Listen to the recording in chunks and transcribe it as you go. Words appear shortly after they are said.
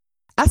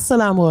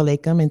Assalamu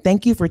alaikum, and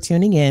thank you for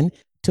tuning in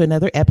to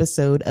another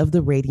episode of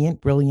the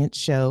Radiant Brilliant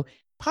Show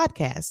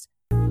podcast.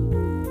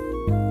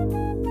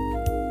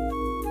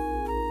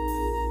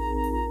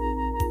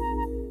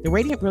 The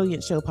Radiant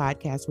Brilliant Show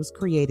podcast was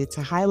created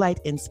to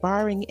highlight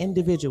inspiring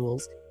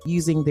individuals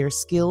using their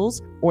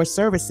skills or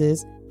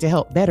services to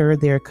help better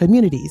their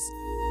communities.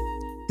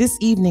 This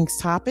evening's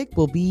topic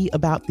will be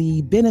about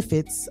the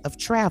benefits of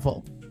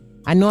travel.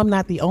 I know I'm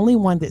not the only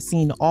one that's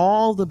seen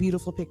all the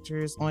beautiful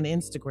pictures on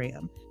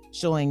Instagram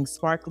showing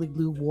sparkly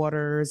blue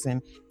waters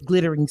and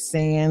glittering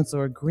sands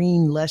or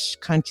green lush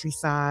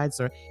countrysides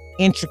or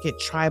intricate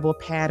tribal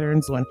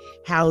patterns on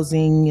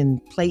housing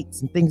and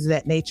plates and things of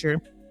that nature.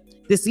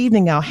 This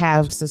evening, I'll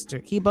have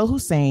Sister Hibo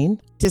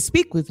Hussein to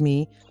speak with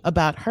me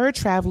about her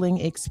traveling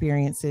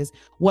experiences,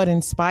 what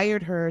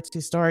inspired her to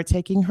start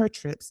taking her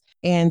trips,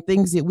 and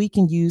things that we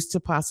can use to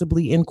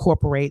possibly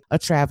incorporate a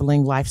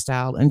traveling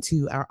lifestyle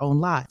into our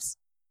own lives.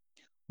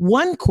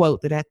 One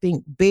quote that I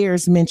think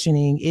bears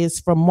mentioning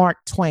is from Mark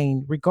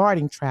Twain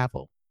regarding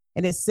travel.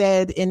 And it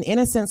said, in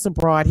Innocents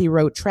Abroad, he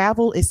wrote,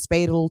 "Travel is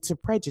fatal to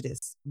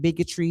prejudice,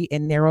 bigotry,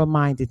 and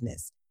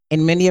narrow-mindedness.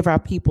 And many of our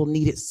people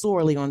need it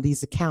sorely on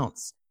these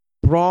accounts.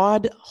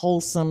 Broad,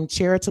 wholesome,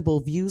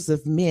 charitable views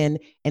of men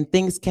and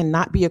things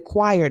cannot be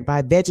acquired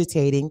by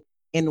vegetating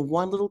in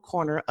one little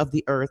corner of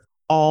the earth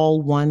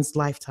all one's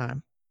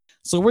lifetime."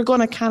 So we're going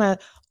to kind of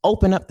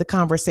open up the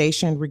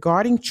conversation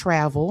regarding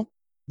travel,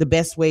 the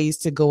best ways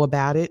to go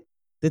about it,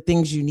 the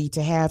things you need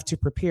to have to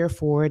prepare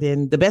for it,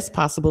 and the best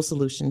possible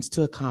solutions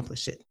to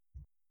accomplish it.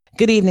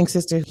 Good evening,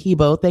 Sister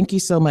Hibo. Thank you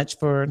so much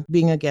for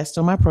being a guest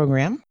on my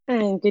program.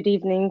 And good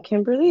evening,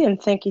 Kimberly,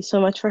 and thank you so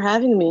much for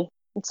having me.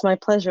 It's my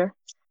pleasure.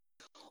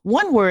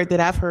 One word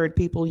that I've heard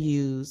people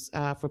use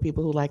for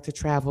people who like to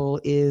travel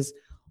is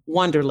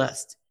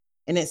wanderlust.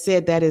 And it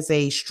said that is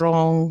a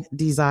strong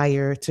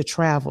desire to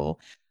travel.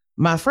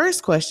 My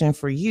first question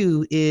for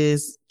you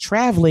is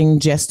traveling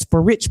just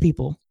for rich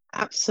people?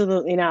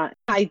 Absolutely not.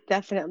 I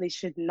definitely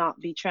should not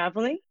be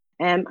traveling.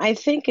 I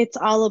think it's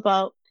all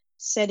about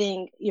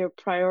setting your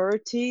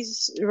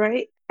priorities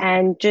right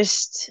and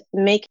just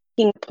making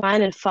a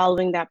plan and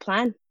following that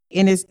plan.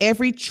 And is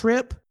every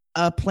trip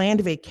a planned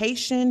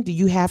vacation? Do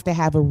you have to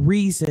have a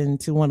reason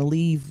to want to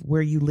leave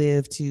where you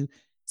live to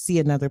see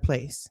another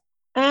place?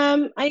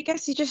 I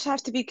guess you just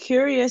have to be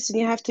curious and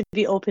you have to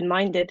be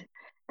open-minded.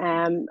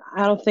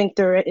 I don't think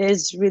there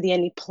is really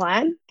any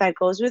plan that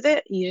goes with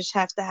it. You just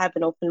have to have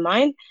an open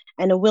mind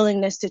and a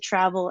willingness to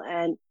travel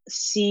and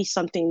see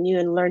something new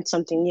and learn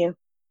something new.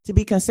 To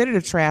be considered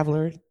a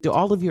traveler, do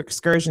all of your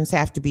excursions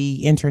have to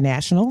be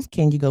international?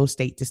 Can you go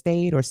state to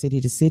state or city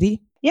to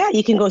city? Yeah,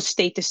 you can go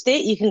state to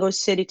state, you can go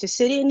city to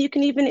city, and you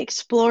can even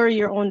explore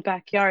your own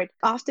backyard.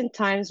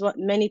 Oftentimes, what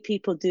many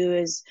people do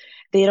is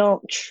they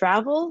don't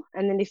travel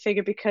and then they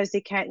figure because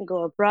they can't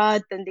go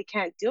abroad, then they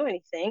can't do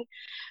anything.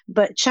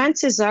 But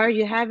chances are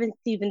you haven't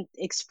even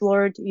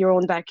explored your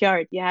own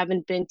backyard. You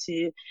haven't been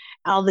to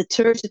all the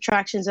tourist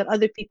attractions that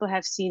other people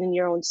have seen in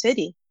your own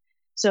city.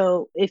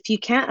 So if you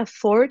can't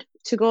afford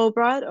to go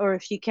abroad, or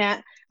if you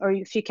can't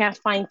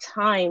find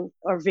time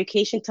or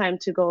vacation time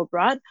to go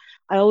abroad,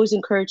 I always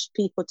encourage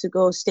people to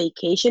go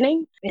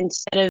staycationing.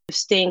 Instead of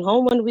staying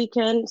home one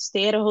weekend,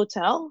 stay at a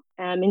hotel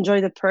and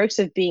enjoy the perks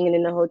of being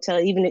in a hotel,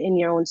 even in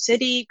your own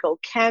city. Go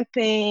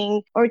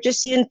camping, or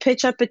just even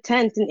pitch up a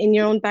tent in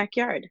your own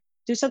backyard.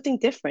 Do something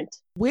different.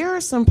 Where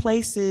are some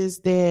places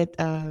that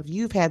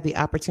you've had the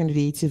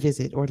opportunity to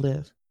visit or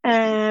live?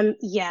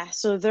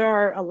 So there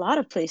are a lot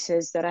of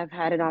places that I've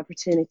had an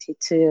opportunity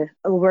to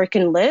work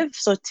and live.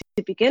 So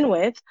to begin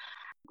with,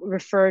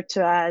 referred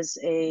to as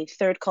a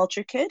third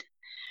culture kid.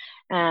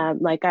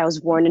 Like I was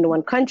born in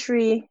one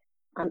country,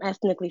 I'm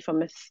ethnically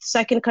from a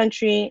second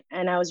country,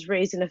 and I was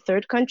raised in a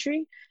third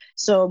country.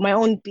 So my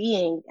own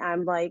being,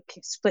 I'm like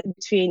split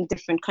between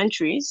different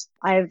countries.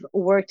 I've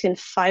worked in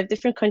 5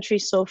 different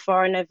countries so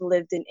far, and I've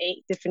lived in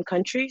 8 different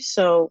countries.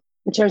 So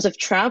in terms of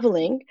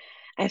traveling,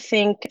 I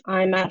think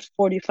I'm at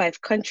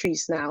 45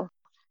 countries now.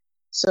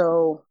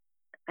 So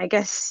I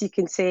guess you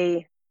can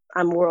say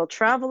I'm a world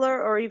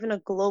traveler or even a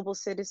global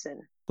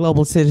citizen.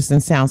 Global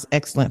citizen sounds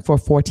excellent for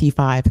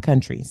 45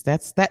 countries.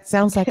 That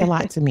sounds like a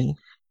lot to me.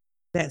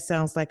 That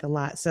sounds like a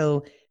lot.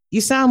 So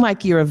you sound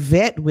like you're a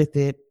vet with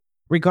it.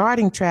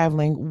 Regarding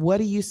traveling, what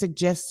do you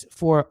suggest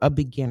for a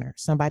beginner?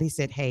 Somebody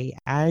said, hey,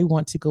 I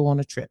want to go on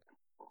a trip.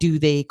 Do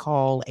they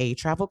call a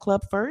travel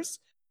club first?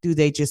 Do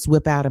they just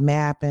whip out a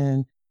map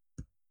and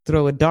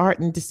throw a dart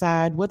and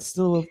decide? What's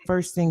the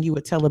first thing you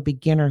would tell a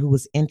beginner who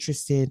was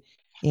interested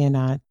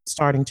in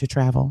starting to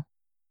travel?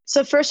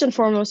 So first and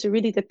foremost, it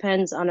really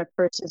depends on a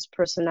person's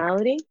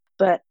personality,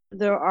 but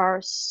there are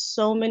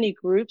so many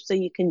groups that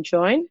you can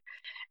join.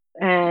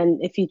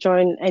 And if you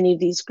join any of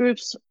these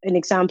groups, an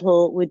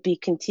example would be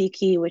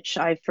Kentucky, which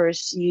I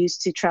first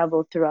used to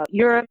travel throughout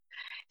Europe.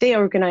 They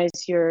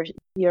organize your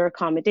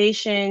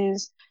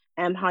accommodations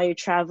and how you're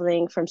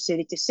traveling from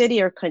city to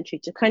city or country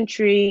to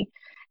country,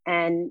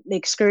 and the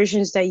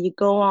excursions that you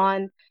go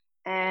on.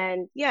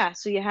 And yeah,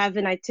 so you have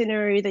an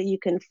itinerary that you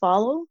can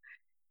follow.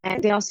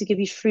 And they also give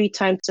you free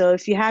time. So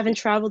if you haven't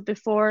traveled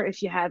before,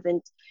 if you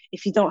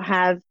don't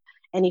have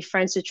any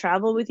friends to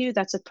travel with you,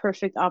 that's a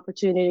perfect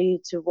opportunity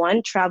to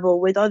one, travel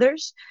with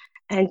others,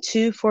 and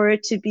two, for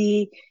it to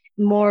be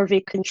more of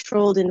a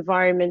controlled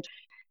environment.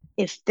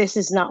 If this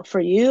is not for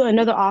you,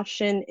 another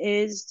option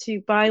is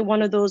to buy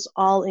one of those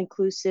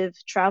all-inclusive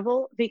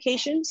travel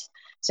vacations.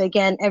 So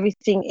again,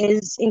 everything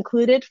is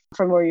included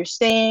from where you're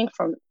staying,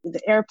 from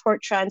the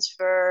airport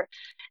transfer,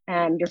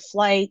 and your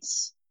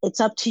flights. It's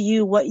up to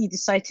you what you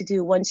decide to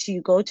do once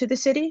you go to the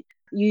city.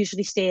 You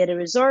usually stay at a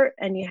resort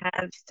and you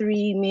have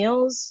 3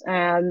 meals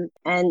and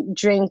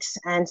drinks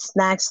and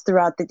snacks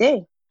throughout the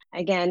day.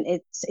 Again,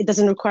 it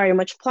doesn't require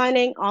much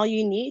planning. All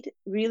you need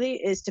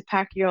really is to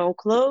pack your own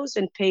clothes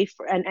and pay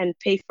for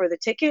the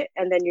ticket,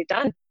 and then you're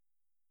done.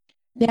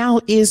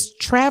 Now, is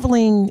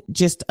traveling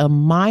just a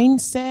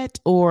mindset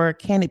or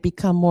can it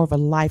become more of a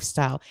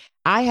lifestyle?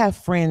 I have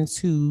friends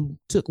who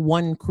took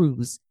one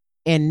cruise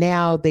and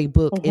now they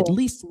book at Mm-hmm.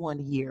 least one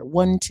a year,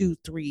 one, two,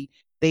 three.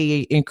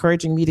 They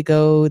encouraging me to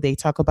go. They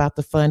talk about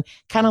the fun,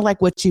 kind of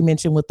like what you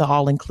mentioned with the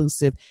all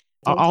inclusive.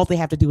 All they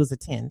have to do is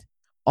attend.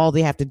 All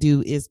they have to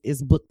do is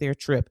book their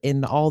trip,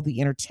 and all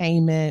the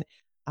entertainment,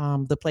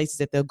 the places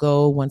that they'll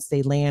go once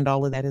they land.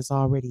 All of that is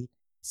already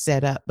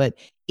set up. But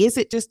is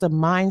it just a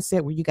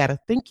mindset where you got to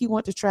think you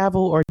want to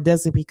travel, or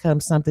does it become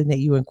something that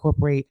you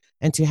incorporate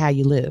into how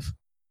you live?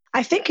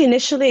 I think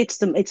initially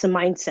it's a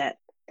mindset.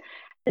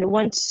 And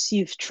once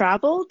you've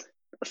traveled,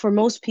 for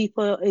most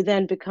people, it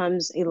then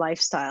becomes a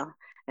lifestyle.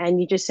 And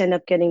you just end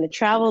up getting the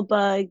travel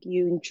bug.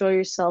 You enjoy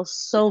yourself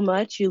so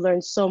much. You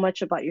learn so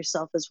much about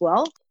yourself as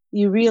well.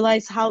 You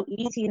realize how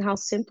easy and how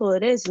simple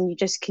it is, and you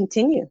just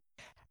continue.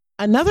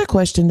 Another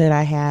question that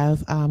I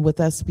have with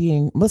us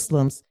being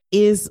Muslims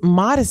is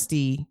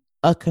modesty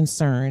a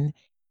concern?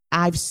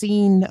 I've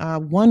seen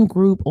one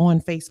group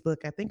on Facebook,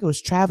 I think it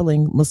was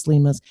Traveling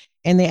Muslimas,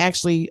 and they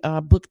actually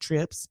book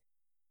trips,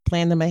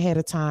 plan them ahead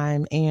of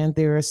time. And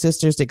there are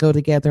sisters that go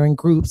together in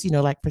groups,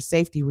 like for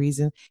safety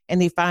reasons, and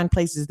they find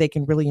places they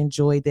can really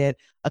enjoy that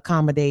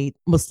accommodate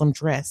Muslim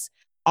dress.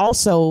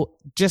 Also,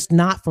 just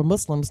not for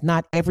Muslims,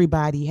 not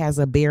everybody has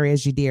a bear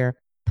as you dare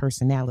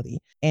personality.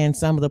 And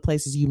some of the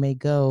places you may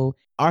go,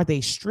 are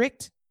they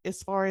strict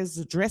as far as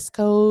the dress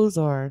codes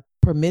or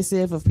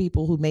permissive of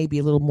people who may be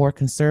a little more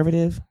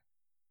conservative?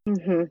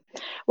 hmm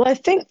Well, I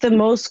think the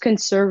most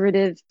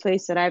conservative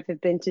place that I've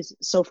been to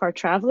so far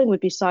traveling would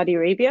be Saudi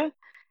Arabia.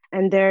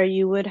 And there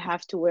you would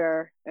have to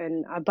wear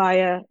an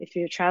abaya if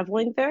you're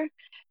traveling there.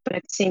 But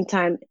at the same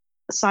time,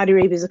 Saudi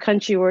Arabia is a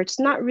country where it's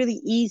not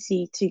really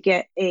easy to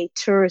get a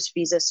tourist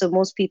visa. So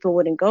most people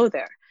wouldn't go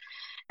there.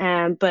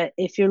 But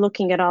if you're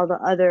looking at all the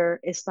other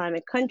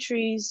Islamic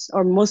countries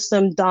or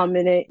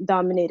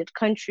dominated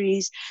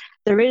countries,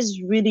 there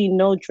is really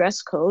no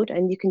dress code,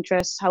 and you can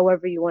dress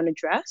however you want to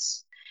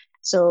dress.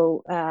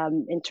 So,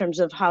 in terms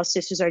of how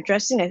sisters are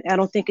dressing, I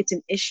don't think it's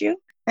an issue.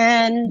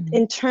 And Mhm.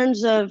 in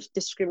terms of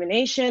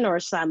discrimination or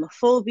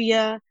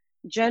Islamophobia,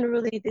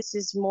 generally this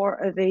is more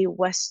of a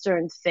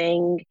Western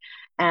thing,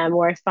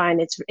 where I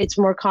find it's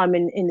more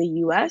common in the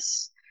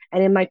U.S.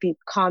 and it might be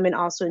common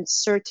also in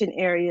certain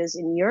areas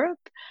in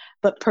Europe.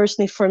 But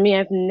personally, for me,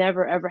 I've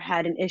never ever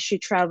had an issue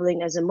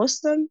traveling as a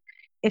Muslim.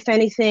 If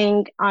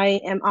anything,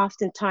 I am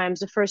oftentimes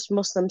the first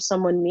Muslim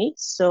someone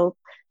meets. So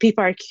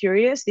people are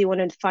curious, they want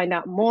to find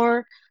out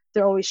more.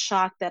 They're always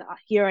shocked that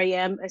here I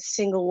am, a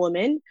single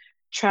woman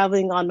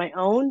traveling on my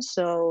own.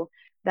 So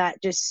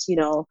that just,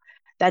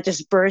 that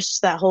just bursts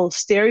that whole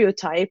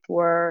stereotype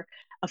where,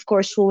 of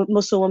course,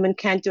 Muslim women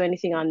can't do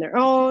anything on their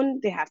own.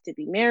 They have to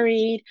be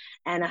married,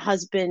 and a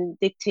husband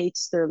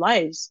dictates their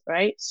lives,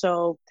 right?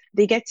 So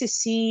they get to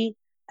see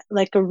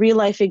like a real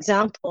life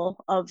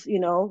example of,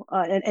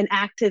 an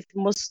active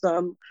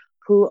Muslim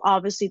who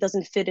obviously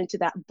doesn't fit into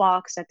that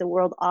box that the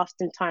world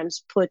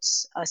oftentimes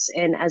puts us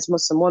in as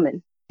Muslim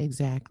women.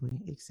 Exactly,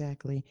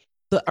 exactly.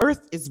 The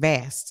earth is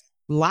vast,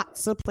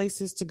 lots of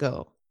places to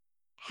go.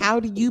 How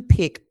do you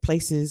pick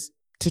places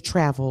to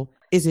travel?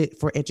 Is it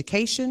for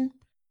education,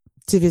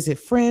 to visit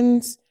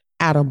friends,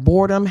 out of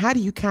boredom? How do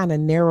you kind of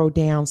narrow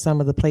down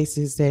some of the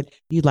places that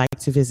you'd like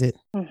to visit?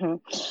 hmm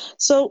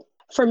So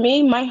for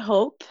me, my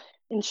hope,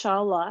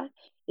 inshallah,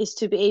 is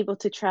to be able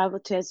to travel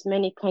to as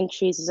many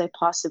countries as I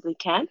possibly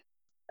can.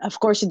 Of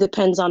course, it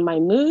depends on my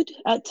mood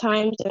at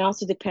times, and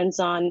also depends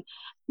on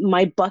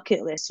my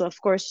bucket list. So,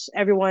 of course,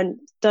 everyone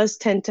does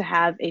tend to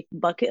have a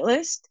bucket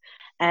list,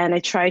 and I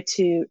try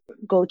to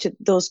go to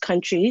those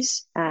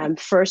countries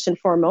first and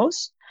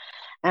foremost.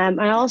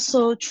 I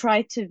also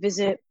try to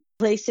visit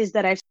places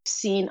that I've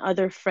seen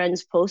other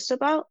friends post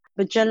about.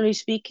 But generally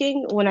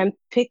speaking, when I'm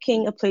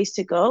picking a place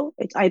to go,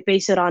 I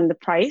base it on the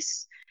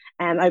price.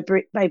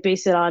 I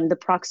base it on the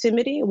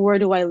proximity. Where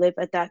do I live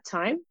at that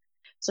time?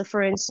 So,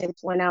 for instance,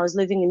 when I was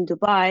living in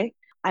Dubai,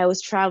 I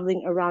was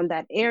traveling around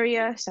that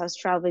area. So I was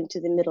traveling to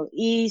the Middle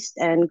East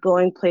and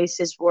going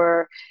places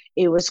where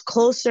it was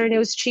closer and it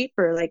was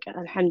cheaper. Like,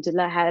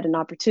 alhamdulillah, I had an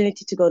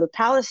opportunity to go to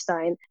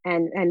Palestine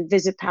and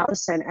visit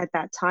Palestine at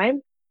that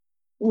time.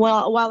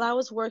 Well, while I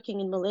was working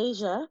in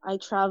Malaysia, I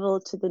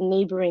traveled to the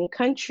neighboring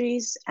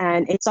countries,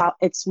 and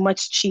it's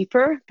much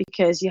cheaper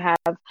because you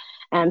have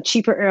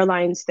cheaper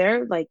airlines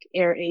there, like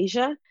Air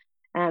Asia.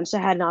 So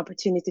I had an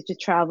opportunity to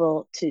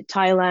travel to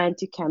Thailand,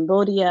 to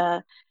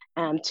Cambodia,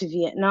 to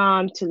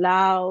Vietnam, to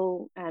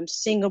Laos,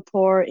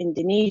 Singapore,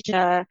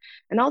 Indonesia,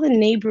 and all the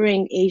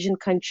neighboring Asian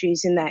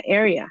countries in that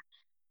area.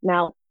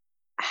 Now,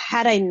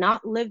 had I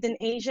not lived in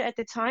Asia at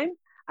the time,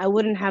 I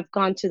wouldn't have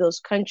gone to those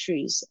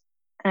countries.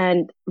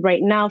 And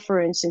right now, for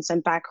instance,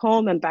 I'm back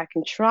home, I'm back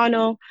in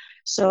Toronto.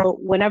 So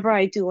whenever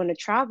I do want to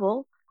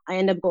travel, I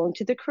end up going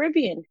to the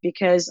Caribbean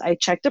because I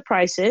check the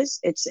prices.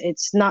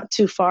 It's not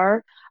too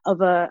far of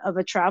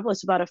a travel.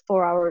 It's about a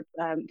 4 hour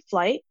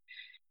flight.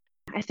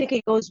 I think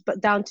it goes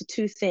down to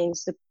two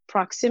things: the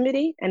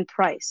proximity and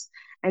price.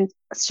 And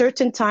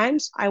certain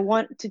times I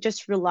want to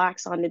just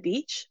relax on the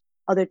beach.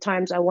 Other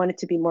times I want it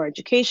to be more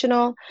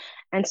educational.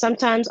 And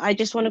sometimes I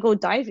just want to go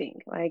diving.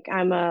 Like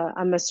I'm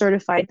a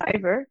certified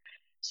diver.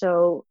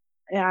 So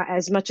yeah,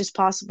 as much as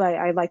possible,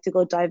 I like to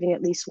go diving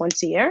at least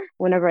once a year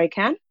whenever I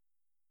can.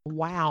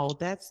 Wow,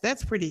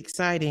 that's pretty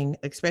exciting,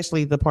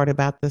 especially the part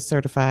about the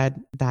certified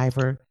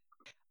diver.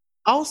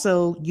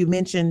 Also, you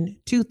mentioned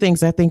two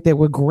things I think that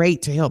were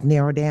great to help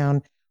narrow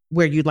down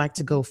where you'd like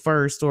to go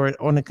first or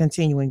on a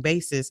continuing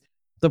basis,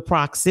 the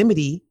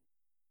proximity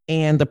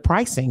and the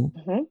pricing.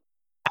 Mhm.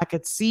 I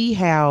could see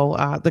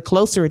how the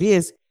closer it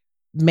is,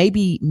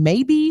 maybe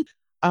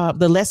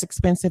the less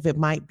expensive it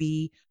might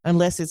be,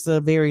 unless it's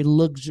a very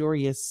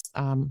luxurious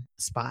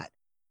spot.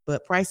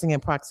 But pricing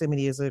and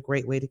proximity is a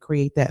great way to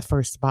create that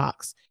first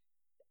box.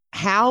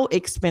 How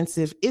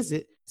expensive is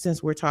it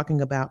since we're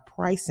talking about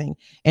pricing?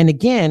 And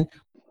again,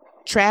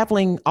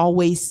 traveling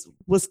always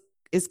was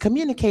is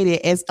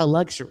communicated as a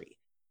luxury.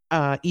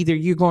 Either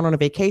you're going on a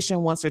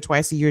vacation once or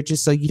twice a year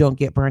just so you don't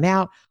get burnt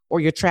out, or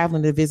you're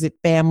traveling to visit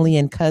family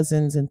and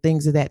cousins and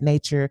things of that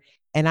nature.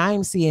 And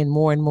I'm seeing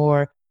more and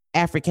more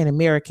African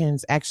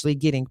Americans actually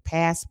getting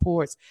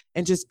passports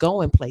and just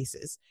going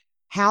places.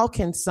 How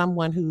can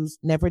someone who's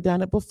never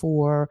done it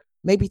before,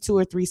 maybe two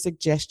or three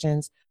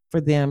suggestions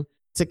for them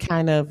to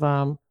kind of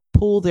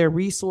pool their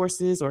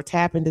resources or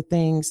tap into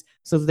things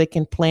so that they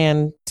can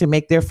plan to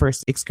make their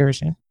first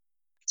excursion?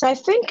 So I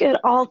think it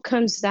all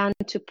comes down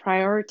to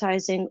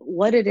prioritizing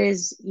what it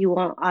is you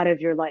want out of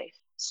your life.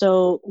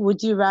 So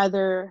would you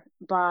rather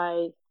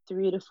buy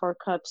 3 to 4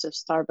 cups of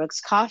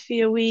Starbucks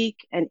coffee a week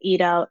and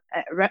eat out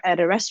at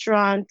a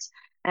restaurant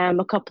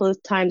a couple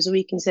of times a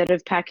week instead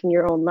of packing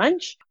your own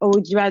lunch? Or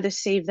would you rather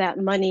save that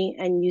money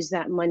and use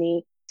that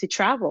money to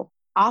travel?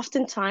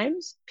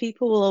 Oftentimes,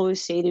 people will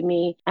always say to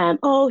me,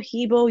 "Oh,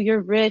 Hibo,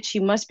 you're rich.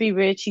 You must be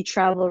rich. You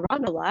travel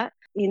around a lot."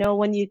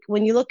 When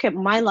you look at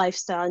my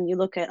lifestyle and you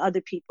look at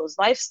other people's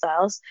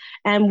lifestyles,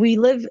 and we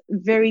live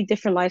very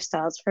different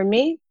lifestyles. For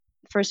me,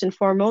 first and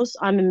foremost,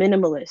 I'm a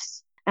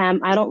minimalist.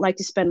 I don't like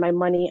to spend my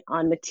money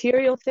on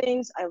material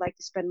things. I like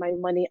to spend my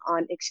money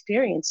on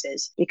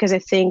experiences because I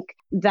think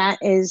that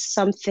is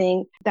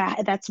something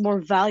that's more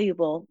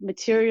valuable.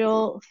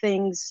 Material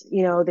things,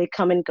 they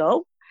come and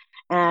go.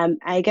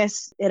 I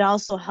guess it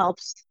also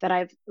helps that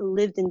I've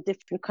lived in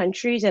different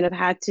countries and have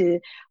had to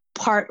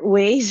part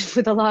ways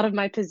with a lot of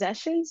my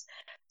possessions.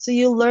 So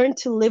you learn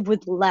to live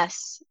with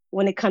less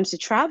when it comes to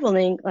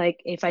traveling.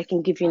 Like, if I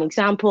can give you an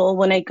example,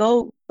 when I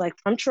go like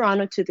from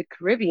Toronto to the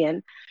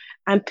Caribbean,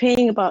 I'm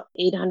paying about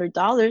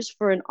 $800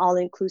 for an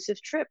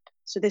all-inclusive trip.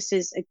 So this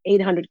is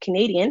 800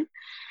 Canadian,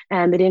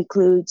 and it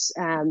includes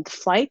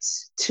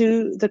flights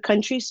to the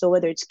country. So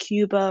whether it's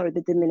Cuba or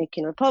the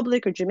Dominican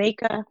Republic or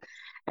Jamaica,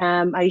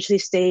 I usually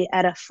stay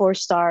at a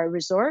 4-star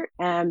resort.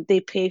 They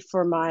pay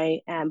for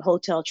my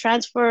hotel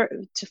transfer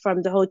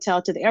from the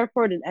hotel to the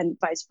airport and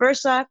vice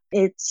versa.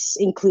 It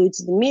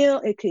includes the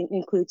meal. It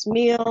includes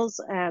meals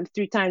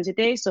 3 times a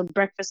day, so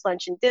breakfast,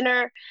 lunch, and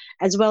dinner,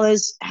 as well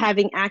as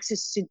having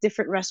access to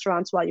different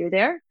restaurants while you're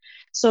there.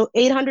 So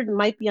 800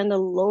 might be on the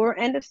lower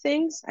end of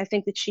things. I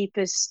think the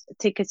cheapest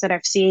tickets that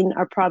I've seen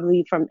are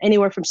probably from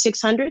anywhere from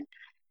 600.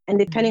 And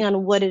depending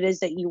on what it is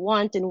that you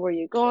want and where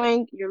you're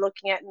going, you're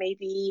looking at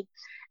maybe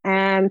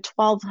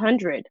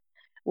 1,200,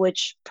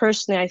 which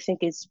personally I think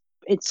is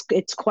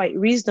it's quite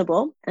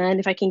reasonable. And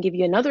if I can give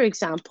you another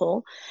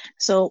example,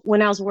 so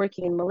when I was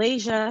working in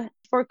Malaysia,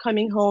 before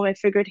coming home, I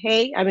figured,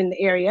 hey, I'm in the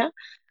area,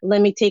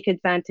 let me take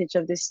advantage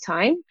of this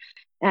time.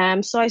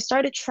 So I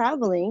started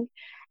traveling,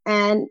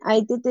 and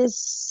I did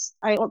this.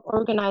 I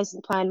organized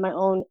and planned my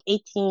own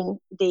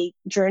 18-day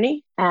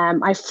journey.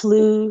 I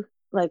flew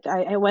like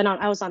I went on.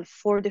 I was on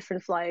 4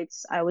 different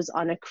flights. I was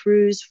on a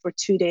cruise for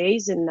 2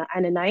 days and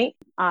a night.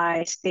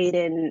 I stayed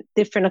in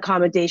different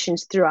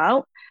accommodations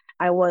throughout.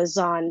 I was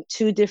on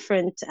 2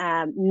 different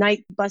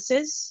night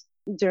buses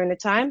during the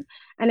time,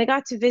 and I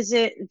got to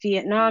visit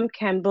Vietnam,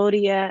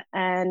 Cambodia,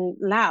 and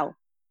Laos.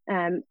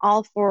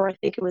 All for, I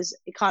think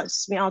it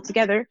cost me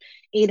altogether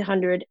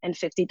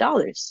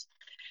 $850.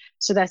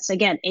 So that's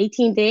again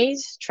 18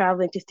 days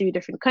traveling to 3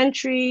 different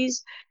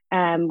countries.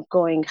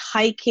 going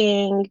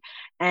hiking,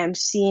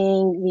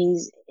 seeing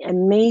these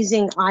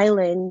amazing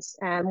islands.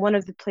 One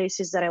of the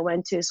places that I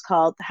went to is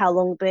called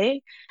Halong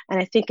Bay, and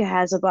I think it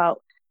has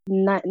about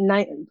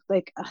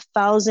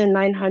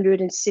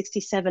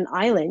 1,967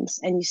 islands,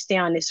 and you stay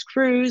on this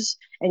cruise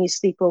and you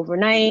sleep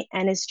overnight,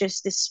 and it's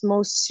just this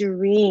most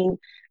serene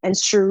and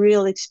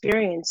surreal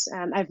experience.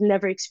 I've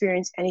never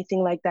experienced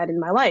anything like that in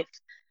my life.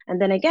 And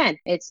then again,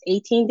 it's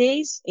 18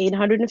 days,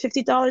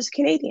 $850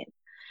 Canadian.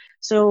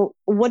 So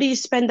what do you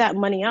spend that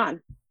money on?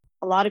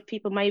 A lot of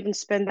people might even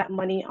spend that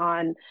money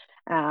on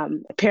a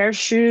pair of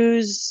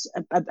shoes,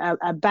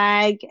 a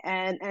bag,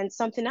 and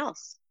something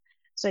else.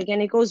 So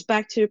again, it goes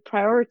back to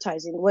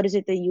prioritizing. What is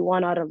it that you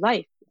want out of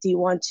life? Do you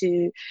want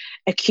to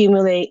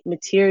accumulate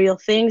material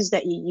things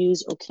that you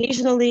use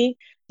occasionally?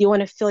 Do you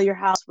want to fill your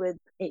house with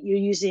it you're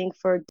using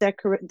for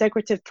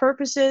decorative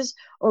purposes,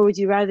 or would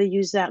you rather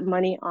use that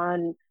money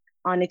on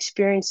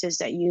experiences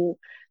that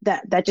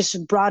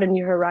just broaden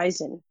your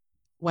horizon?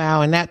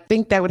 Wow. And I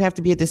think that would have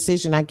to be a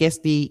decision, I guess,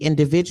 the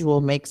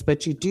individual makes,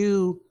 but you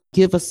do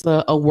give us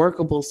a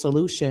workable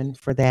solution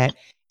for that.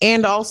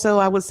 And also,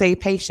 I would say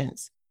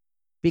patience,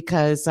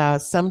 because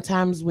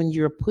sometimes when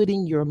you're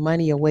putting your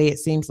money away, it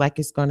seems like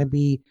it's going to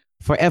be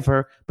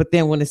forever. But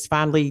then when it's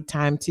finally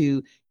time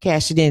to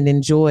cash it in and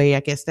enjoy, I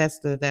guess that's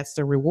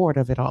the reward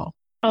of it all.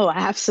 Oh,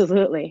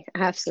 absolutely.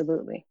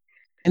 Absolutely.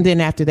 And then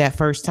after that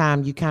first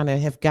time, you kind of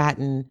have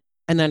gotten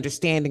an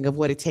understanding of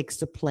what it takes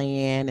to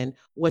plan and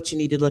what you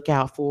need to look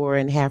out for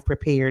and have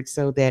prepared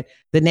so that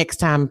the next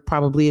time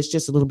probably is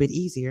just a little bit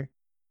easier.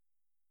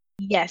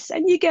 Yes,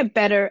 and you get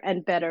better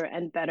and better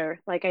and better.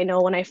 Like I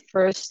know when I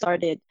first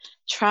started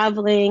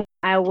traveling,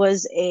 I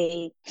was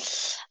a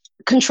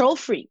control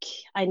freak.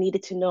 I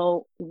needed to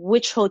know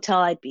which hotel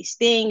I'd be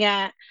staying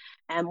at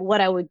and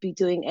what I would be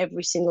doing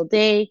every single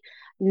day.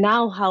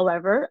 Now,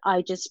 however,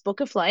 I just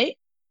book a flight.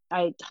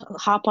 I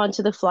hop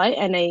onto the flight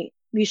and I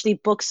usually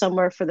book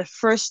somewhere for the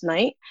first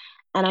night,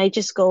 and I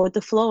just go with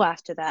the flow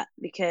after that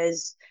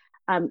because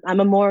I'm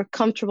a more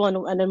comfortable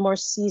and a more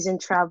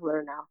seasoned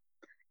traveler now.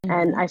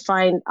 And Mhm. I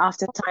find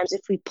oftentimes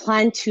if we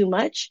plan too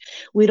much,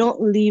 we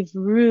don't leave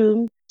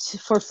room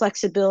for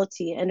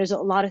flexibility. And there's a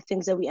lot of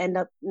things that we end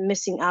up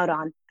missing out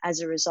on as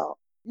a result.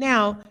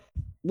 Now,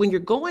 when you're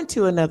going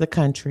to another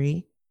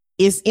country,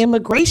 is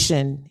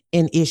immigration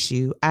an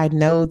issue? I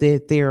know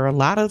that there are a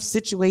lot of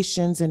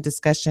situations and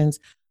discussions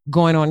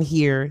going on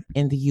here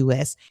in the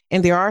US.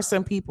 And there are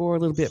some people who are a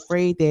little bit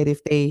afraid that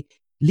if they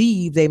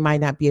leave, they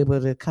might not be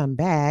able to come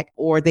back,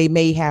 or they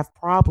may have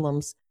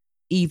problems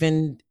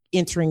even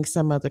entering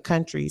some other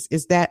countries.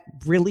 Is that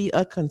really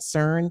a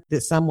concern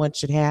that someone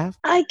should have?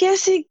 I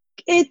guess it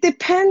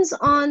depends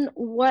on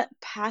what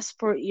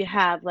passport you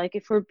have. Like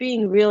if we're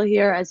being real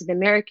here as an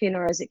American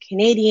or as a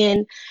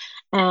Canadian,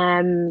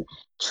 Um,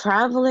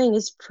 traveling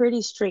is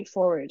pretty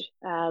straightforward.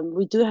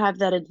 We do have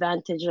that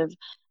advantage of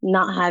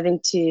not having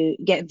to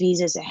get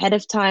visas ahead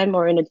of time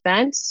or in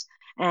advance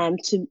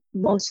to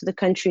most of the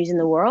countries in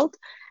the world.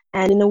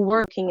 And in the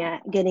working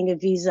at getting a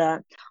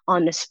visa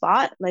on the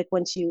spot, like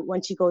once you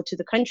go to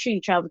the country,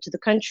 you travel to the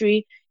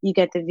country, you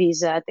get the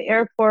visa at the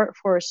airport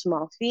for a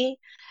small fee.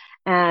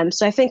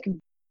 So I think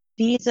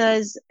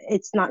visas,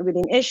 it's not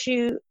really an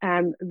issue.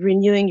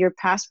 Renewing your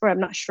passport, I'm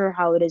not sure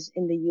how it is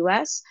in the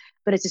US,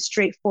 but it's a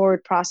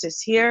straightforward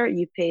process here.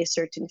 You pay a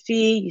certain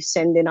fee, you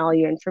send in all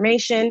your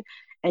information,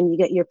 and you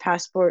get your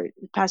passport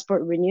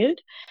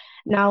renewed.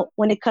 Now,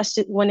 when it comes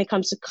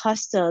to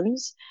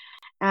customs,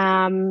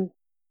 um,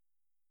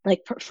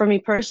 like for me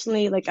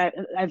personally, like I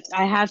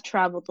have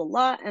traveled a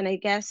lot, and I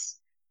guess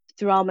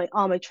through all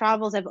my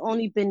travels, I've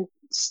only been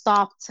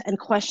stopped and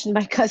questioned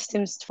by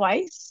customs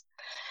twice.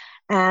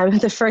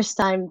 The first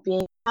time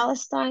being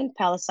Palestine.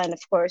 Palestine, of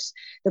course,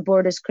 the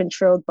border is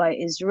controlled by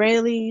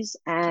Israelis,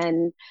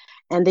 and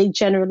they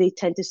generally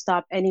tend to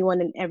stop anyone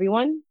and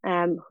everyone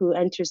who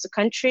enters the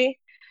country.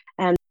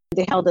 And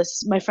they held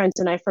us, my friends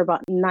and I, for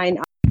about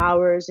 9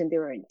 hours, and they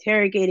were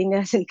interrogating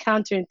us and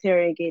counter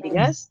interrogating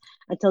us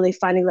until they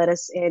finally let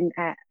us in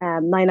at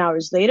 9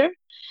 hours later.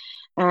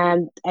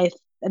 And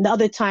and the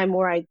other time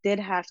where I did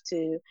have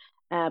to,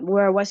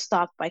 where I was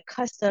stopped by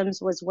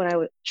customs was when I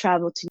would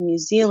travel to New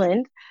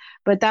Zealand,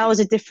 but that was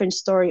a different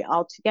story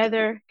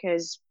altogether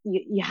because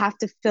you have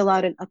to fill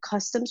out a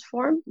customs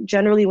form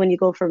generally when you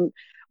go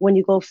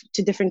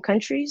to different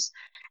countries.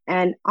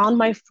 And on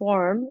my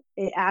form,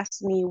 it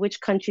asks me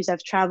which countries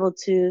I've traveled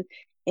to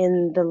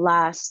in the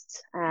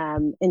last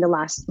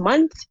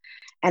month,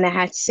 and I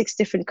had 6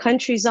 different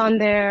countries on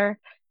there.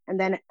 And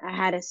then I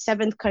had a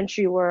seventh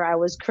country where I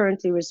was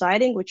currently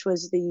residing, which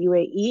was the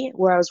UAE,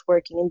 where I was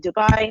working in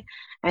Dubai.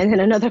 And then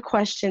another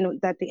question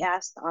that they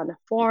asked on the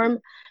form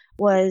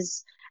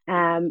was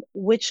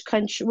which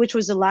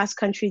was the last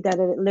country that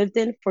I lived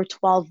in for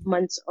 12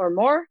 months or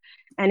more.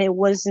 And it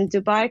was in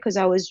Dubai because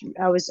I was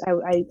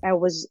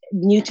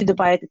new to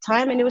Dubai at the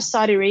time, and it was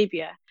Saudi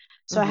Arabia.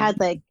 So I Mhm. had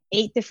like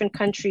 8 different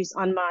countries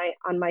on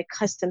my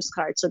customs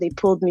card. So they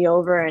pulled me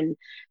over and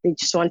they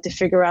just wanted to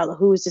figure out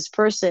who is this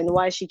person,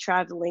 why is she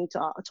traveling to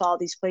all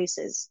these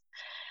places.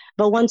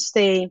 But once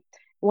they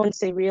Once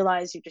they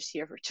realize you're just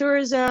here for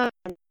tourism,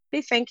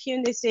 they thank you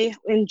and they say,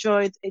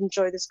 enjoy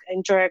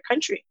our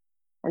country.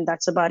 And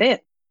that's about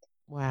it.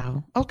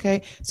 Wow.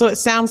 Okay. So it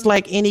sounds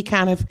like any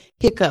kind of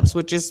hiccups,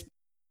 which is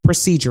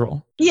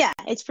procedural. Yeah,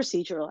 it's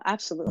procedural.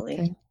 Absolutely.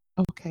 Okay.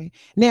 Okay.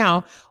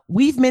 Now,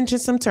 we've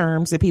mentioned some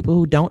terms that people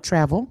who don't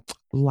travel,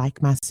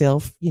 like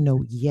myself,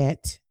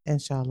 yet,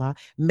 inshallah,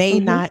 may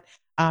Mm-hmm. not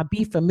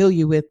be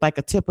familiar with, like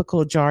a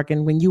typical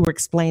jargon when you were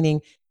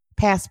explaining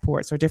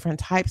passports or different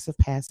types of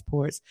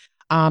passports.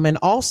 And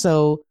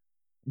also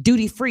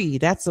duty free.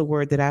 That's a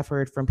word that I've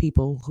heard from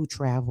people who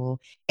travel,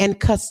 and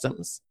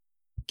customs.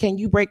 Can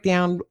you break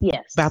down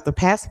Yes. about the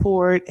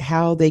passport,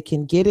 how they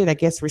can get it, I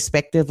guess,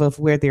 respective of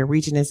where their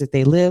region is that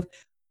they live,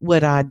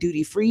 what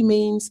duty free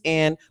means,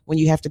 and when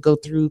you have to go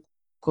through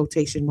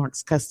quotation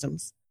marks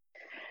customs?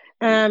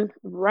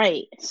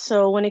 Right.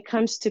 So when it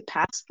comes to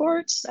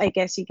passports, I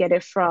guess you get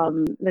it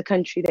from the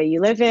country that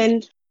you live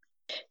in.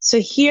 So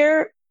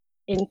here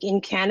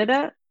in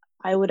Canada,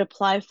 I would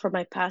apply for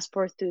my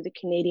passport through the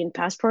Canadian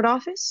Passport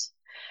Office.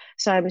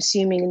 So I'm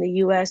assuming in the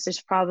US,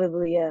 there's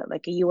probably a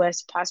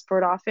US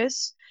passport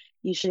office.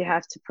 You usually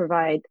have to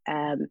provide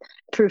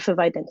proof of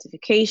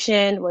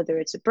identification, whether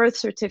it's a birth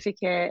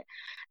certificate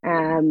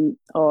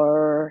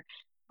or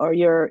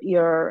your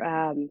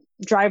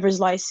driver's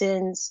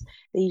license.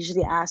 They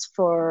usually ask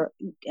for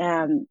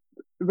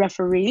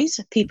referees,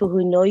 people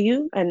who know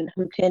you and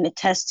who can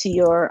attest to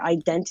your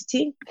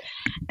identity.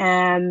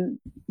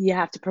 You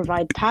have to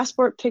provide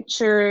passport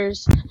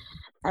pictures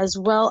as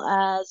well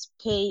as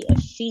pay a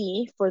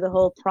fee for the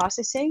whole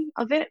processing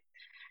of it.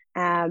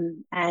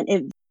 And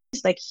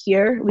it's like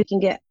here, we can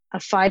get a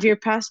 5 year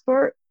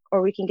passport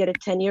or we can get a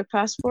 10-year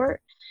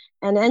passport.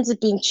 And it ends up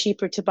being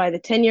cheaper to buy the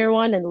 10-year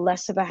one and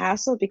less of a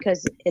hassle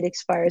because it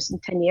expires in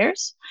 10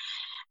 years.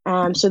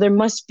 So there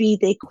must be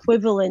the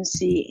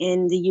equivalency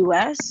in the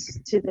US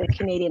to the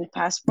Canadian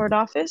Passport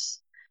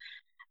Office.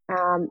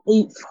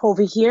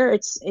 Over here,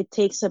 it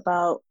takes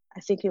about, I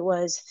think it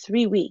was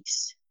 3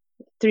 weeks,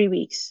 3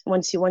 weeks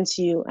once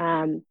you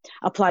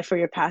apply for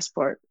your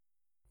passport.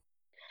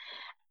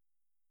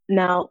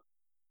 Now,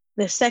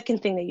 the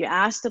second thing that you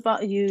asked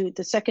about,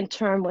 the second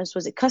term was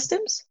it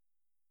customs?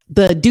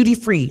 The duty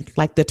free,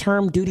 like the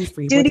term duty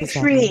free, what Duty does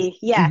that mean? free,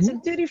 yeah. Mm-hmm.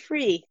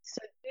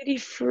 So duty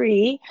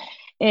free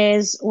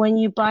is when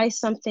you buy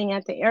something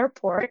at the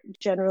airport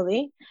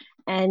generally,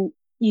 and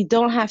you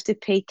don't have to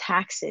pay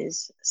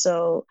taxes.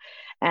 So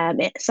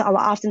so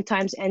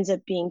oftentimes ends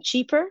up being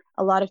cheaper.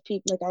 A lot of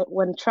people,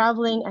 when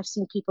traveling, I've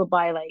seen people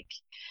buy like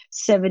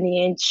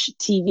 70-inch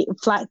TV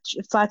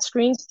flat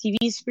screens,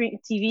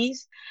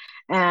 TVs.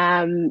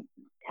 Um,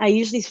 I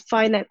usually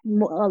find that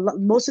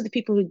most of the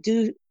people who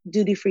do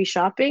duty free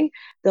shopping,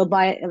 they'll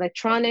buy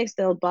electronics,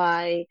 they'll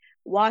buy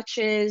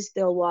watches,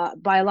 they'll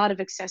buy a lot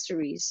of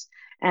accessories,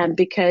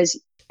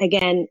 because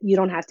again, you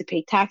don't have to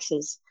pay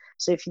taxes.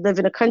 So if you live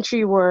in a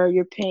country where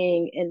you're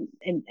paying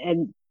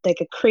and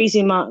like a crazy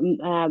amount,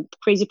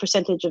 crazy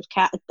percentage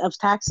of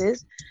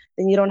taxes,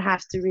 then you don't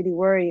have to really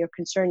worry or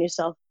concern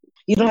yourself.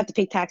 You don't have to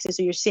pay taxes,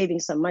 so you're saving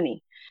some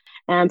money.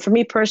 For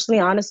me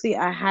personally, honestly,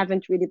 I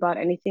haven't really bought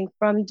anything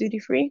from duty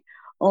free,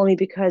 only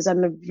because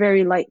I'm a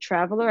very light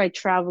traveler. I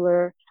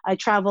travel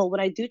when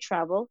I do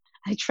travel.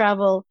 I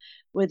travel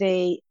with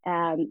a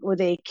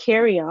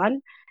carry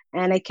on,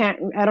 and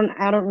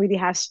I don't really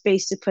have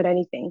space to put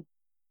anything.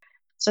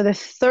 So the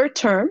third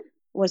term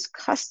was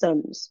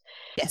customs.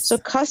 So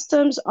Yes.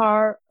 customs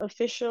are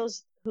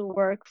officials who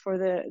work for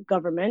the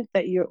government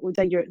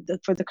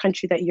for the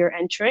country that you're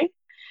entering.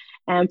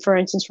 And for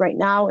instance, right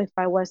now, if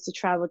I was to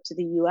travel to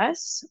the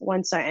US,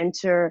 once I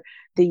enter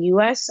the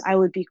US, I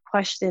would be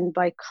questioned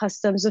by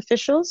customs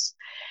officials.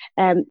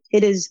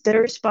 It is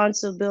their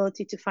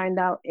responsibility to find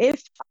out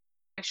if I'm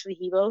actually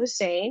Hibo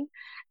Hussein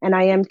and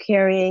I am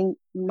carrying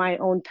my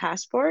own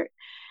passport.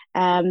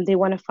 They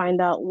want to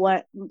find out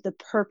what the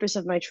purpose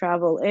of my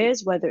travel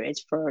is, whether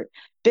it's for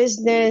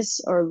business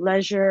or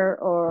leisure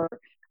or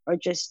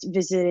just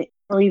visit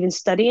or even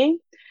studying,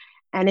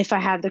 and if I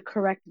have the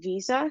correct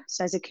visa.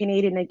 So as a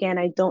Canadian, again,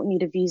 I don't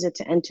need a visa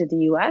to enter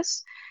the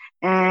US.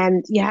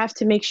 And you have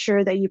to make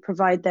sure that you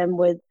provide them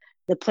with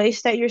the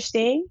place that you're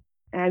staying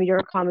and your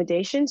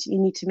accommodations. You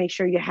need to make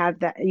sure you have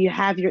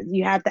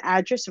the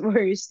address of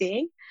where you're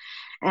staying.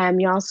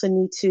 You also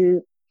need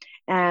to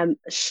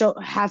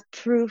have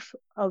proof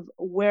of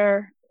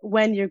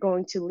when you're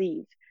going to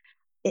leave.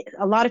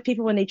 A lot of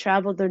people, when they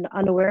travel, they're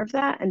unaware of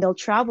that, and they'll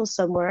travel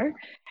somewhere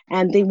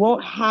and they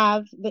won't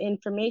have the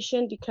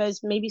information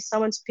because maybe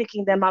someone's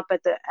picking them up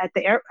at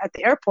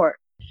the airport.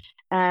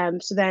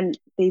 So then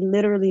they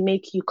literally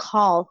make you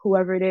call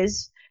whoever it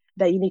is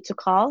that you need to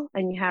call,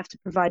 and you have to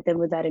provide them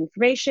with that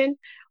information.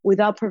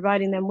 Without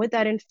providing them with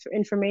that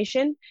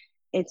information,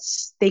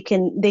 they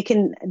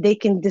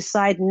can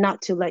decide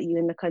not to let you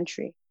in the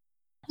country.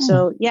 Hmm.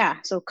 So yeah,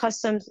 so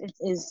customs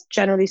is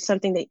generally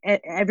something that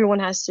everyone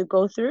has to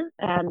go through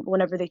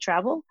whenever they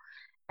travel,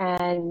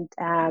 and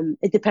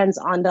it depends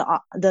on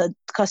the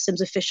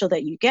customs official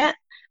that you get.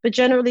 But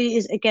generally,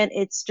 is again,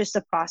 it's just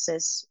a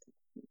process.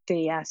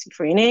 They ask you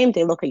for your name,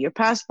 they look at your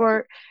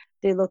passport,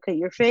 They look at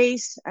your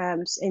face.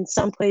 In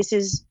some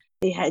places,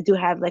 they do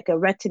have like a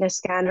retina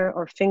scanner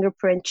or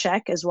fingerprint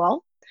check as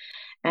well.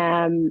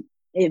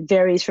 It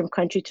varies from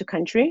country to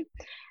country,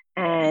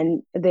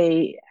 and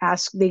they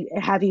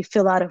have you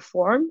fill out a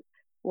form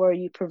where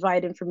you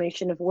provide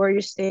information of where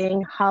you're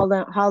staying, how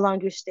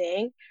long you're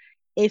staying,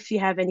 if you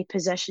have any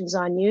possessions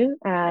on you,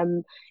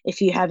 if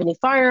you have any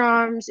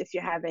firearms, if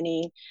you have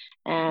any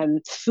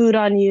food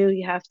on you.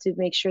 You have to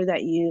make sure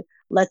that you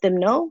let them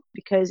know,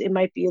 because it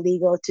might be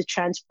illegal to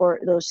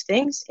transport those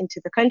things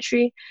into the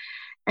country.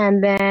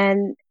 And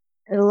then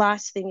the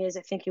last thing is,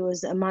 I think it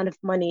was the amount of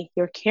money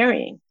you're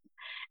carrying.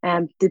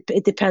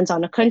 It depends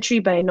on the country,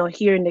 but I know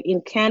here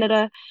in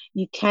Canada,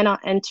 you cannot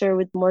enter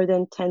with more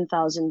than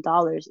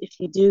 $10,000. If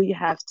you do, you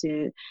have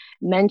to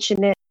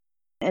mention it,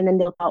 and then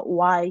they'll out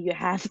why you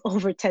have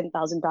over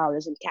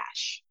 $10,000 in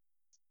cash.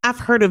 I've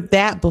heard of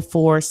that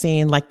before,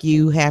 saying like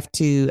you have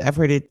to, I've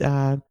heard it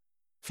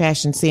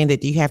fashion saying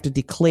that you have to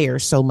declare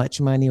so much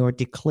money or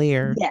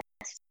declare. Yes.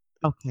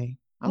 Okay.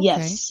 Okay.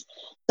 Yes.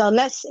 So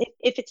unless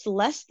if it's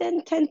less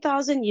than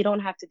 10,000, you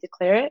don't have to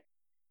declare it.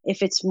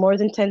 If it's more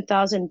than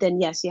 10,000, then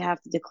yes, you have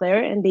to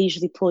declare it, and they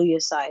usually pull you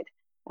aside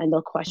and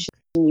they'll question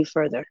you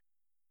further.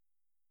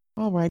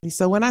 All righty.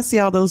 So when I see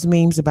all those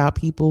memes about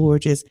people who are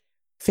just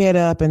fed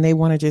up and they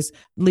want to just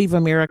leave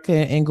America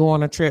and go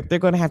on a trip, they're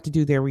going to have to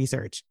do their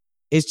research.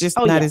 It's just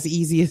not as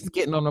easy as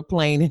getting on a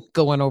plane and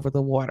going over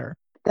the water.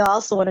 They'll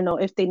also want to know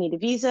if they need a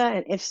visa,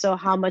 and if so,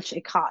 how much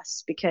it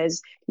costs,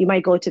 because you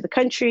might go to the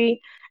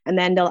country and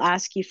then they'll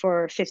ask you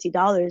for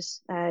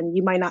 $50 and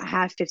you might not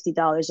have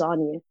 $50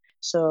 on you.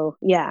 So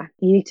yeah,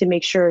 you need to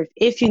make sure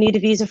if you need a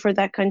visa for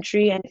that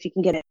country, and if you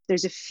can get it,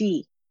 there's a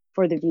fee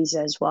for the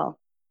visa as well.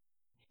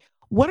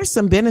 What are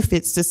some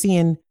benefits to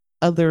seeing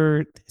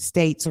other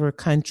states or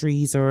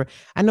countries? Or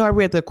I know I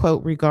read the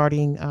quote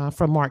regarding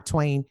from Mark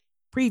Twain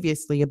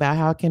previously about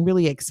how it can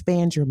really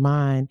expand your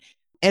mind.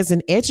 As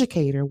an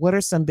educator, what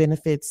are some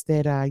benefits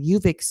that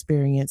you've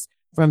experienced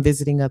from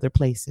visiting other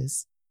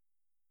places?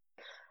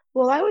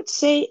 Well, I would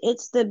say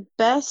it's the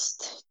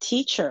best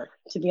teacher,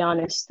 to be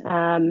honest.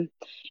 I've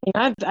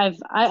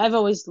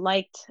always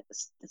liked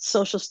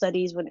social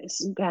studies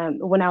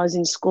when I was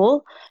in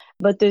school,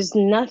 but there's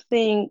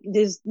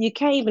you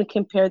can't even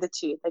compare the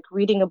two. Like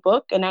reading a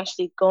book and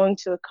actually going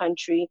to a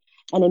country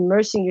and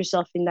immersing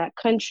yourself in that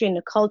country and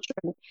the culture,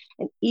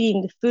 and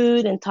eating the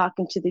food and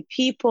talking to the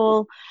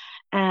people.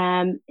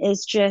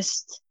 It's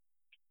just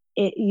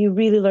you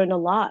really learn a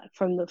lot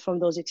from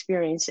those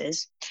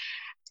experiences.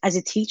 As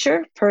a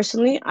teacher,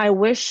 personally, I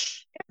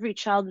wish every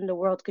child in the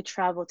world could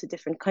travel to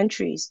different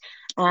countries.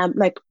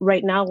 Like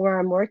right now, where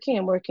I'm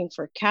working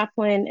for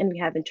Kaplan, and we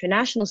have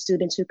international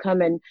students who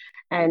come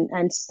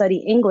and study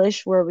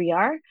English where we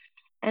are.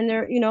 And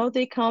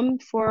they come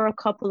for a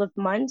couple of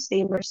months.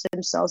 They immerse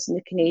themselves in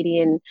the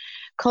Canadian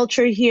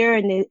culture here,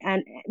 and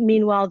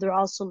meanwhile, they're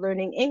also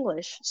learning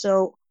English.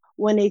 So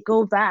when they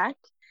go back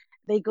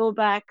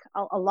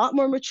a lot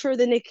more mature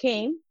than they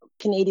came,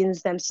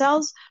 Canadians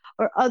themselves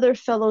or other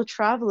fellow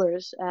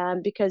travelers,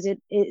 because it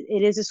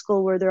is a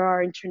school where there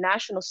are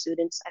international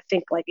students. I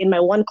think like in my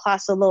one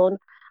class alone,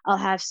 I'll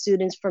have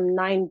students from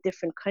 9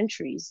 different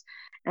countries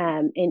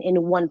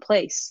in one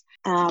place.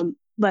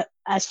 But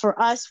as for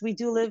us,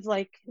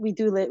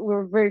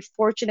 we're very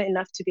fortunate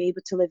enough to be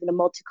able to live in a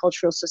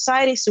multicultural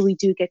society. So we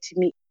do get to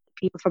meet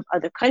people from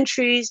other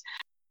countries.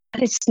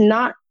 But it's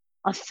not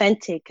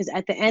authentic, because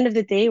at the end of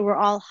the day, we're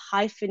all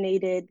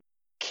hyphenated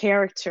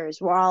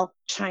characters. We're all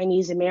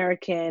Chinese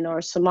American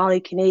or Somali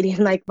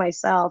Canadian like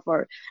myself,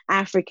 or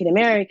African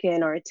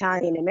American or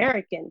Italian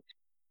American.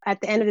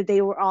 At the end of the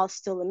day, we're all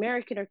still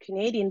American or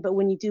Canadian. But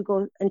when you do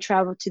go and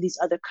travel to these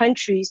other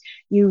countries,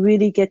 you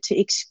really get to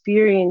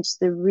experience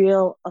the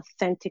real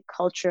authentic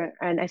culture.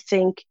 And I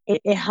think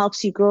it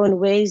helps you grow in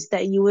ways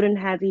that you wouldn't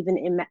have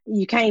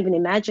you can't even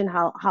imagine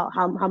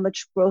how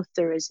much growth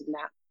there is in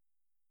that.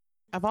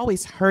 I've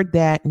always heard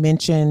that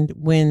mentioned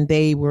when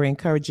they were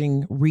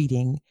encouraging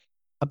reading,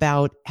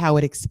 about how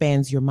it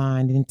expands your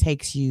mind and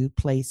takes you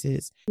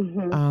places.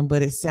 Mm-hmm.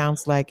 But it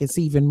sounds like it's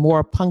even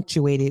more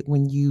punctuated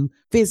when you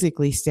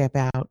physically step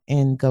out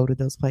and go to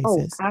those Oh,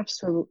 places.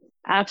 absolutely.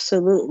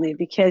 Absolutely.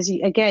 Because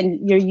again,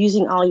 you're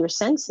using all your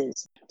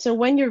senses. So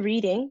when you're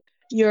reading,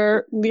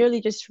 you're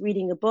merely just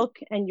reading a book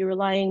and you're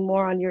relying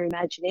more on your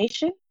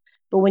imagination.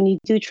 But when you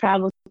do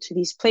travel to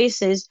these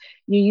places,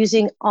 you're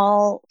using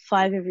all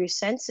 5 of your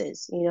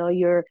senses.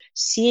 You're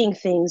seeing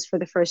things for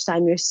the first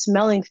time, you're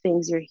smelling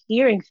things, you're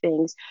hearing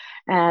things.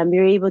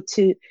 You're able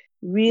to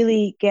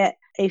really get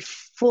a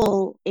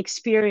full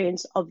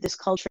experience of this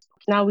culture.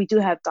 Now we do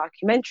have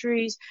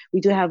documentaries, we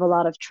do have a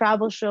lot of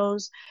travel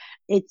shows.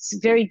 It's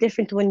very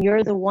different when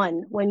you're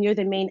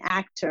the main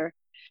actor,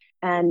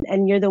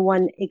 and you're the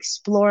one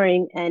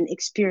exploring and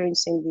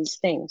experiencing these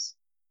things.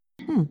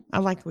 I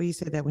like what you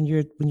said, that when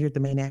you're the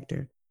main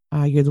actor,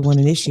 you're the one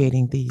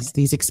initiating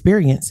these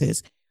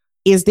experiences.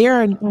 Is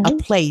there a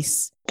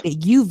place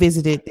that you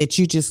visited that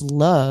you just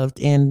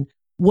loved, and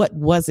what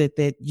was it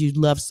that you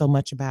loved so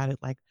much about it?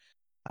 Like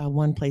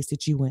one place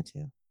that you went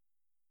to?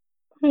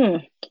 Hmm.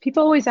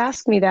 People always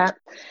ask me that,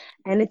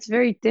 and it's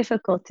very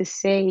difficult to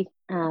say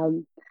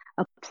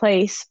a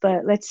place,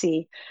 but let's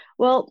see.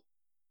 Well,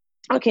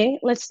 okay,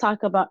 let's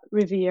talk about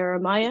Riviera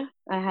Maya.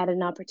 I had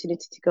an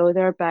opportunity to go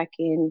there back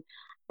in,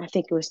 I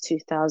think it was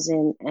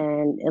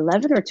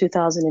 2011 or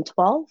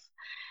 2012.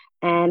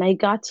 And I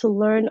got to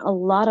learn a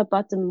lot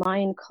about the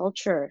Mayan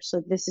culture.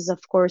 So this is, of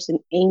course, an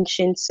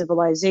ancient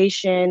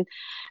civilization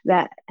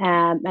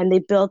and they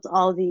built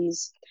all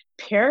these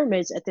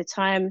pyramids at the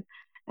time,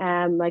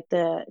 like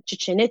the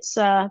Chichen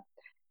Itza,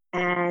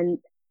 and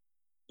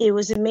it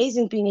was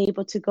amazing being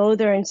able to go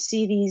there and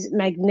see these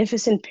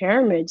magnificent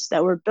pyramids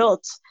that were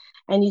built.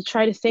 And you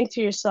try to think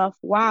to yourself,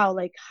 wow,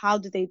 like how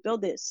did they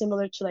build it?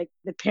 Similar to like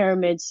the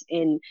pyramids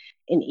in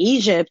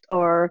Egypt,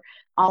 or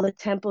all the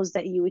temples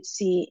that you would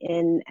see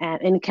in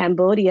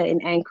Cambodia in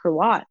Angkor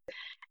Wat.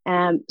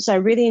 So I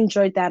really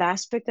enjoyed that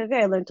aspect of it.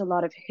 I learned a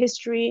lot of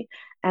history,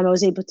 and I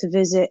was able to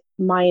visit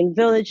Mayan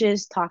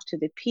villages, talk to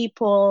the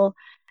people,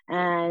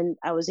 and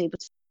I was able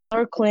to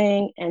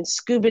snorkeling and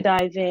scuba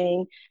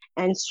diving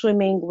and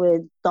swimming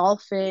with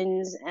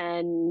dolphins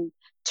and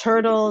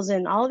turtles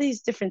and all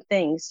these different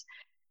things.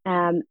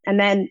 And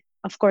then,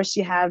 of course,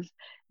 you have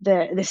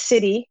the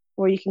city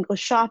where you can go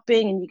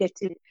shopping and you get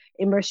to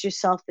immerse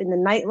yourself in the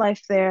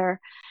nightlife there.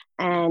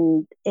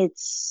 And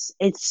it's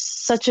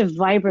such a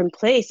vibrant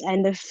place,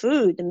 and the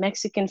food, the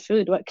Mexican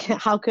food.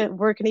 How can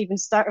where can I even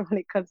start when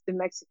it comes to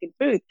Mexican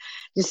food?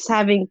 Just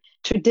having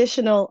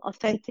traditional,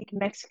 authentic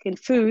Mexican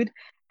food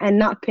and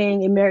not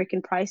paying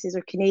American prices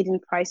or Canadian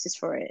prices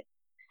for it,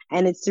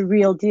 and it's the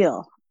real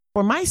deal.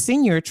 For my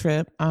senior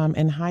trip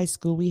in high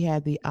school, we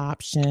had the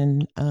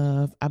option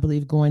of, I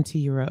believe, going to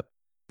Europe.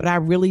 But I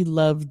really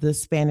loved the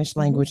Spanish Mm-hmm.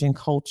 language and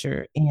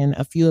culture. And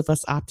a few of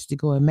us opted to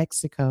go to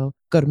Mexico.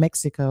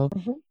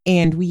 Mm-hmm.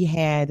 And we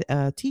had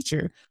a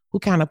teacher who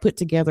kind of put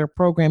together a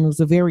program. It was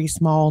a very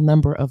small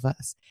number of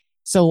us.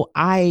 So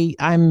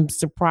I'm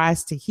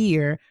surprised to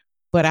hear,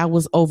 but I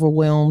was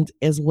overwhelmed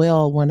as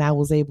well when I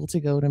was able to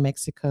go to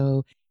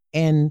Mexico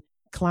and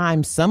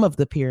climb some of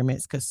the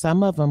pyramids, because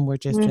some of them were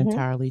just Mm-hmm.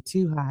 entirely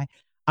too high.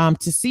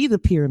 To see the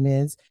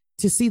pyramids,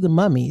 to see the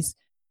mummies,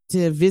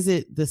 to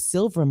visit the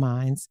silver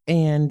mines,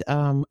 and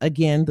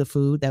again, the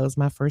food. That was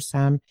my first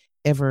time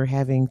ever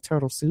having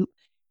turtle soup,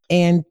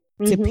 and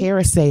to Mm-hmm.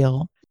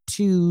 parasail,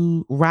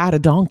 to ride a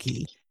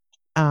donkey,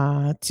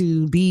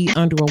 to be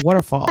under a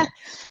waterfall.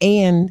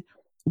 And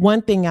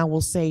one thing I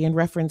will say in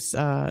reference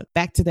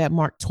back to that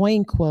Mark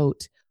Twain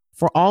quote,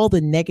 for all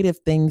the negative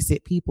things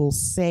that people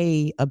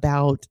say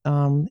about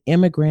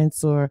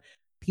immigrants or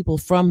people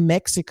from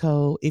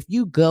Mexico, if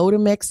you go to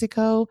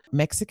Mexico,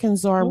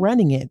 Mexicans are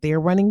running it. They're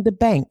running the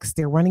banks,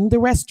 they're running the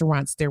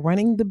restaurants, they're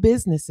running the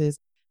businesses,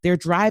 they're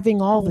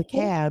driving all the Mm-hmm.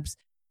 cabs.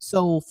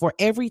 So, for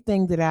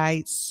everything that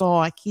I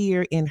saw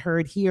here and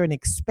heard here, and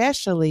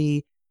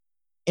especially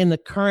in the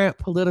current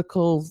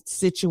political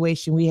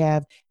situation we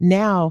have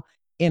now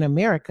in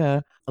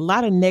America, a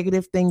lot of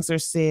negative things are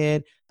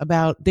said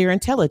about their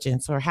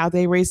intelligence or how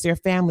they raise their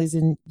families.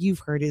 And you've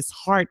heard it's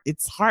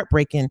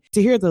heartbreaking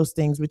to hear those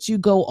things. But you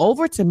go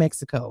over to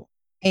Mexico,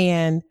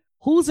 and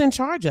who's in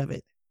charge of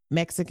it?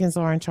 Mexicans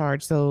are in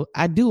charge. So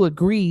I do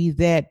agree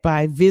that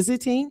by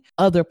visiting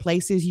other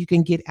places, you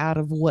can get out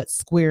of what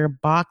square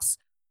box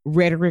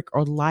rhetoric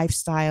or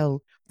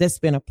lifestyle that's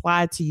been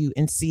applied to you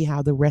and see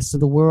how the rest of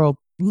the world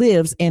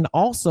lives, and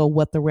also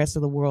what the rest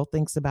of the world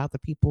thinks about the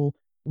people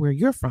where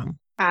you're from.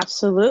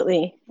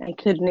 Absolutely. I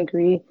couldn't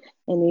agree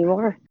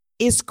anymore.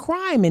 Is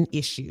crime an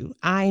issue?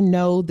 I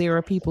know there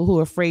are people who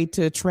are afraid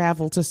to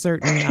travel to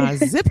certain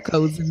zip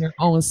codes in their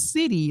own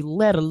city,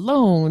 let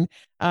alone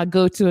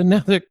go to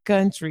another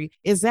country.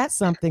 Is that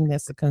something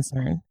that's a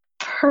concern?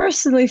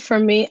 Personally, for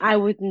me, I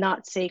would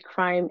not say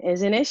crime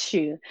is an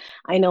issue.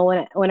 I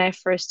know when I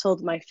first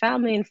told my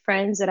family and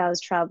friends that I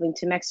was traveling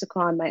to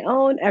Mexico on my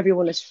own,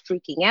 everyone was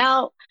freaking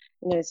out,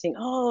 saying,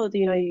 "Oh,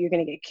 you're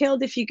going to get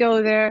killed if you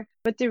go there."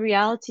 But the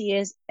reality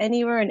is,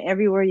 anywhere and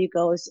everywhere you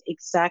go is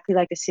exactly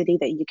like the city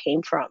that you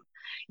came from.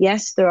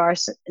 Yes, there are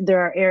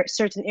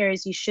certain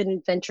areas you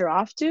shouldn't venture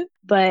off to,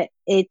 but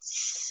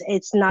it's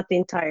not the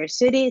entire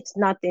city, it's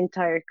not the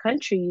entire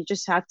country. You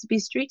just have to be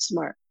street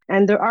smart.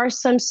 And there are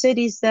some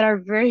cities that are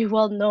very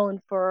well known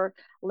for,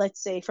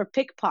 let's say, for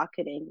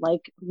pickpocketing,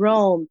 like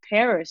Rome,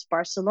 Paris,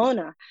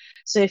 Barcelona.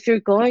 So if you're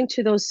going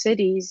to those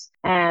cities,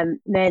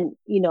 then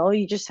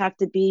you just have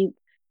to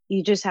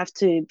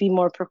be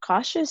more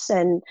precautious,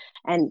 and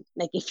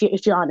like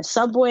if you're on a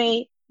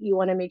subway, you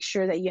want to make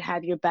sure that you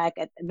have your bag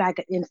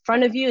in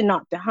front of you and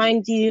not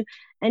behind you,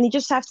 and you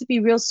just have to be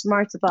real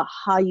smart about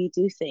how you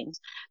do things.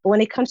 But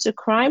when it comes to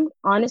crime,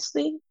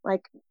 honestly,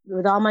 like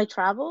with all my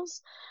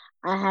travels,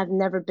 I have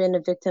never been a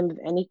victim of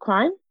any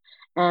crime.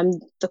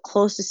 And the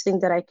closest thing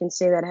that I can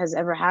say that has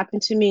ever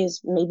happened to me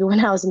is maybe when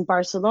I was in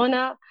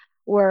Barcelona,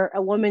 where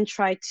a woman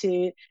tried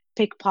to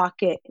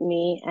pickpocket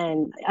me,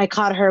 and I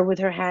caught her with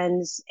her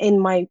hands in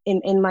my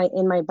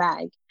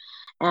bag.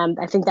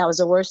 I think that was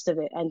the worst of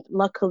it. And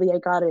luckily, I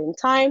got it in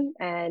time,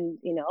 and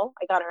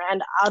I got her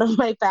hand out of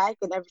my bag,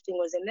 and everything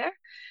was in there.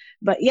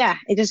 But yeah,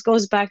 it just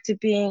goes back to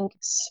being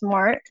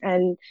smart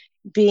and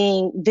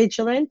being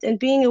vigilant and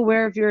being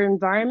aware of your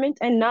environment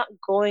and not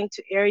going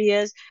to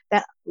areas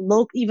that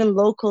even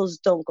locals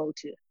don't go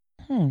to.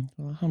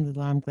 Well,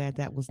 alhamdulillah, I'm glad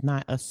that was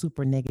not a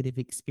super negative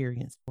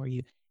experience for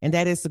you. And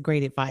that is a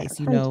great advice.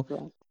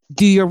 Alhamdulillah.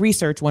 Do your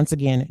research once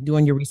again,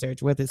 doing your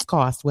research, whether it's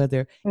cost,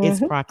 whether it's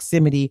Mm-hmm.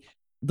 proximity,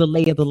 the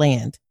lay of the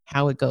land,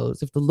 how it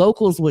goes. If the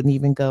locals wouldn't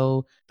even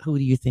go, who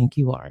do you think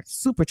you are?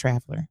 Super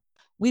traveler.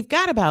 We've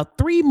got about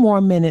 3 more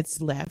minutes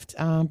left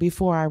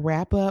before I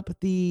wrap up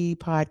the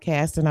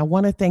podcast. And I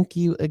want to thank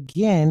you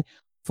again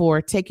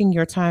for taking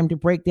your time to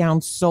break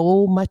down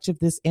so much of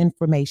this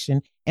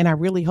information. And I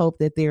really hope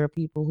that there are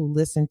people who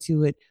listen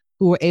to it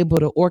who are able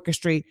to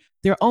orchestrate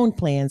their own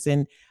plans.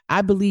 And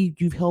I believe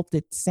you've helped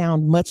it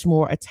sound much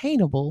more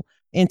attainable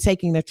in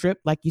taking a trip,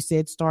 like you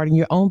said, starting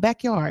your own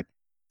backyard,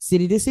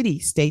 city to city,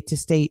 state to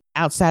state,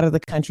 outside of the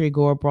country,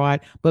 go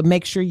abroad, but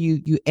make sure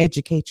you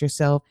educate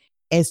yourself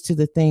as to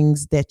the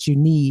things that you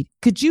need.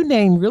 Could you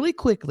name really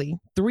quickly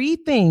 3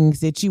 things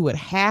that you would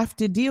have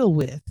to deal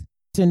with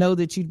to know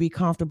that you'd be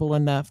comfortable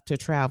enough to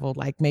travel?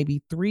 Like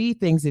maybe 3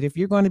 things that if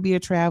you're going to be a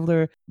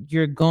traveler,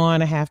 you're going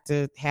to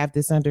have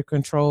this under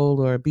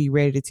control or be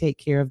ready to take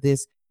care of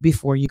this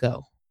before you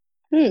go.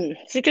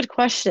 It's a good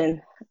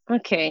question.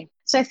 Okay.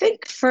 So I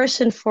think first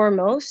and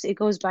foremost, it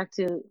goes back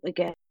to,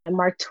 again,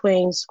 Mark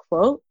Twain's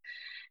quote.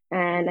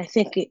 And I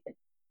think it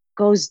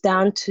goes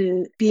down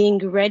to being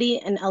ready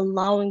and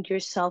allowing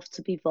yourself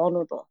to be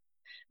vulnerable.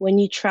 When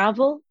you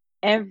travel,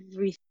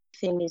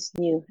 everything is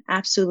new.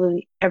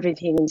 Absolutely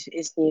everything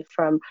is new,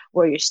 from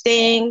where you're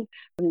staying,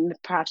 from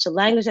perhaps the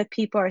language that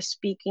people are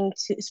speaking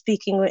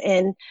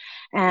in.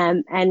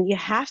 And you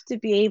have to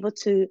be able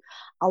to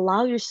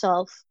allow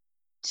yourself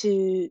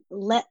to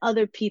let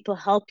other people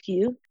help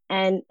you,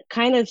 and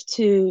kind of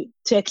to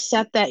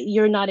accept that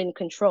you're not in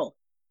control.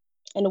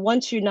 And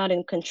once you're not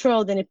in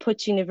control, then it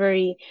puts you in a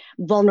very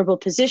vulnerable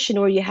position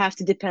where you have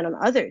to depend on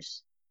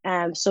others.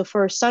 So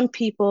for some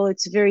people,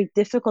 it's very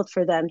difficult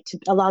for them to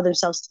allow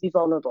themselves to be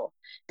vulnerable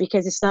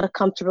because it's not a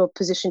comfortable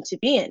position to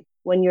be in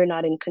when you're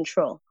not in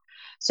control.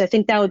 So I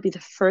think that would be the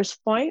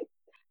first point.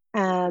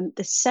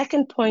 The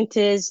second point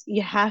is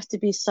you have to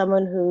be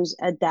someone who's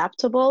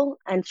adaptable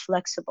and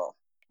flexible,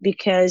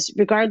 because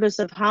regardless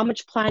of how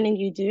much planning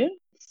you do,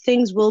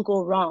 things will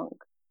go wrong,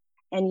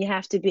 and you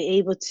have to be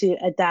able to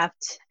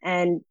adapt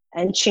and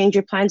change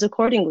your plans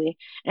accordingly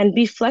and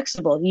be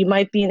flexible. You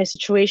might be in a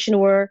situation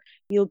where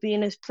you'll be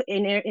in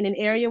an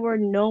area where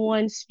no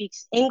one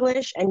speaks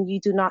English and you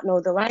do not know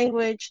the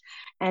language,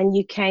 and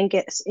you can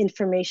get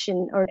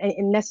information or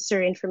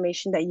necessary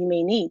information that you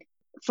may need.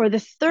 For the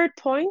third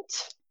point,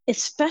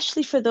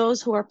 especially for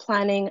those who are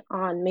planning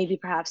on maybe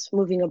perhaps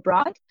moving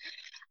abroad,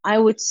 I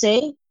would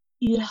say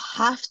you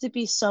have to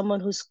be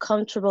someone who's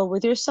comfortable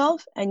with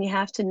yourself, and you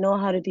have to know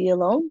how to be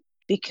alone,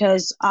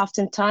 because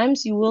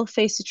oftentimes you will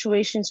face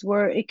situations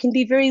where it can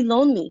be very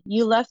lonely.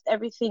 You left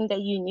everything that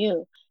you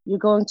knew. You're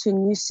going to a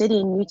new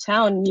city, new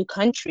town, new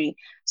country,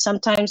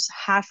 sometimes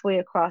halfway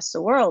across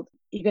the world.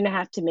 You're going to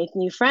have to make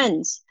new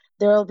friends.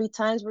 There will be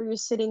times where you're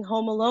sitting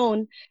home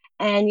alone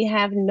and you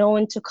have no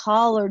one to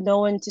call or no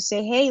one to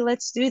say, hey,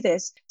 let's do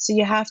this. So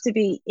you have to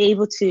be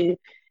able to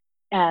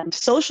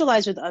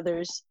socialize with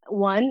others,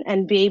 one,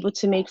 and be able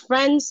to make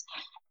friends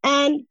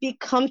and be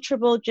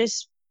comfortable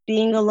just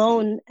being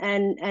alone,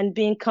 and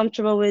being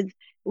comfortable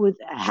with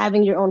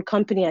having your own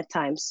company at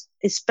times,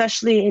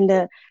 especially in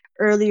the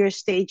earlier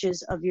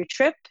stages of your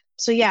trip.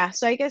 So yeah,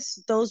 so I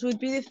guess those would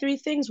be the 3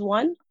 things.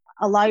 One,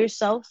 allow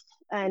yourself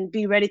and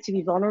be ready to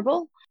be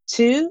vulnerable.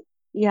 Two,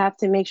 you have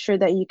to make sure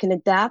that you can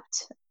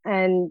adapt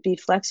and be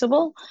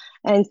flexible.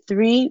 And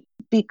three,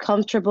 be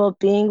comfortable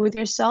being with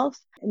yourself,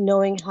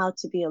 knowing how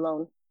to be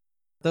alone.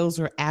 Those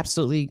are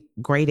absolutely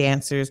great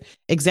answers.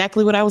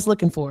 Exactly what I was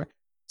looking for.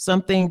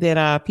 Something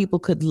that people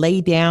could lay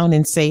down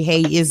and say,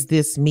 hey, is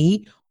this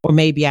me? Or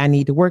maybe I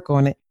need to work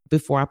on it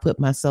before I put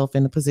myself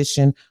in a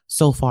position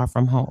so far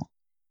from home.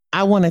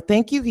 I want to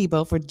thank you,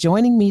 Hibo, for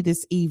joining me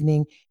this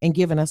evening and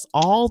giving us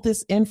all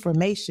this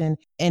information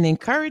and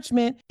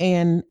encouragement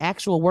and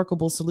actual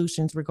workable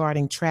solutions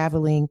regarding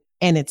traveling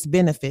and its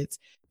benefits.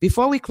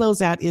 Before we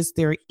close out, is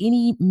there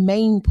any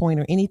main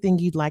point or anything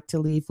you'd like to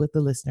leave with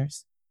the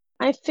listeners?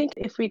 I think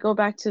if we go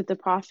back to the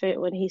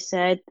Prophet when he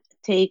said,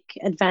 take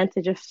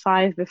advantage of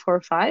five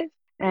before five,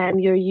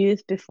 your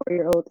youth before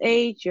your old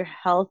age, your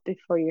health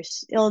before your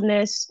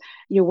illness,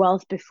 your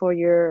wealth before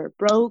you're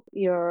broke,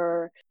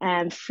 your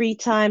free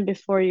time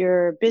before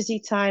your busy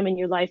time, and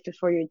your life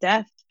before your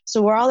death.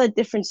 So we're all at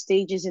different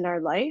stages in our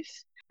life.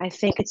 I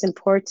think it's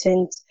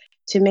important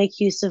to make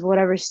use of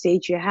whatever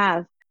stage you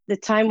have. The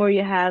time where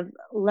you have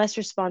less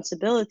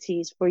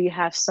responsibilities, where you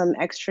have some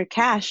extra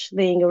cash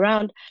laying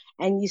around,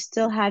 and you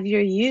still have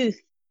your youth,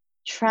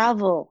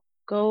 travel,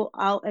 go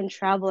out and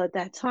travel at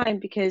that time.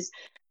 Because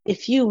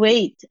if you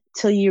wait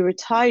till you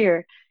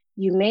retire,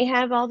 you may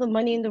have all the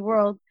money in the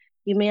world,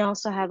 You may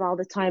also have all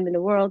the time in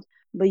the world,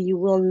 but you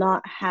will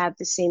not have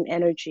the same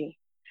energy.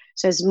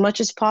 So, as much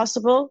as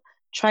possible,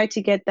 try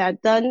to get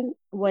that done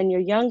when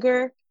you're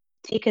younger.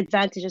 Take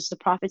advantage, as the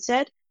Prophet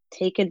said,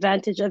 take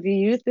advantage of your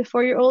youth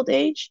before your old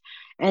age,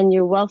 and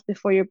your wealth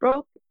before you're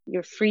broke,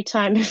 your free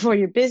time before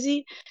you're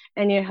busy,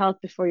 and your health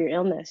before your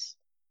illness.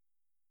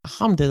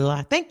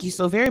 Alhamdulillah. Thank you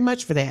so very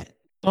much for that.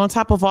 On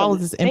top of all of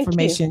this Thank you.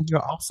 information,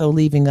 you're also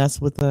leaving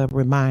us with a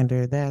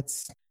reminder.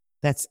 That's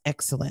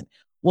excellent.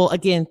 Well,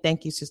 again,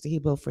 thank you, Sister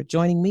Hibo, for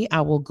joining me.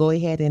 I will go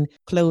ahead and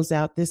close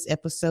out this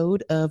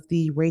episode of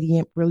the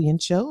Radiant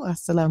Brilliant Show.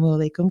 Assalamu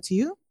alaikum to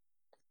you.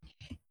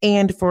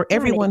 And for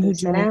everyone who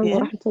joined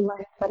in,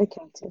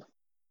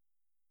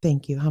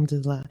 thank you,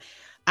 alhamdulillah.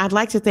 I'd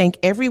like to thank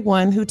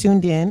everyone who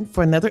tuned in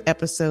for another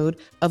episode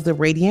of the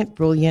Radiant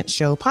Brilliant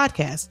Show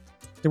podcast.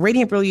 The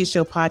Radiant Brilliant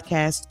Show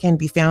podcast can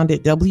be found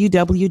at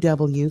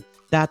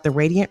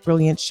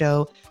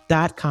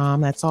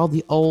www.theradiantbrilliantshow.com. That's all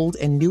the old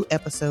and new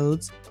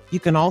episodes. You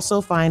can also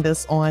find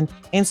us on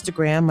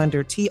Instagram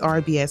under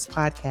TRBS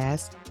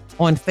Podcast,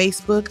 on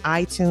Facebook,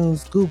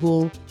 iTunes,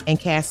 Google, and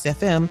Cast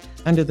FM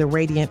under The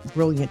Radiant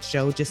Brilliant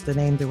Show, just the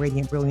name The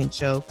Radiant Brilliant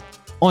Show.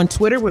 On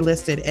Twitter, we're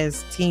listed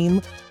as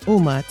Team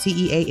Ummah,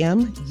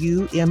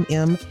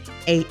 TEAMUMMAH.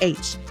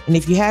 And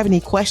if you have any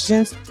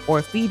questions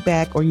or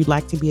feedback, or you'd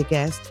like to be a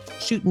guest,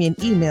 shoot me an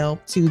email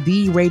to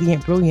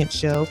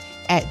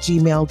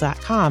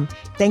theradiantbrilliantshow@gmail.com.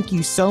 Thank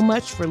you so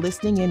much for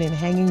listening in and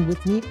hanging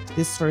with me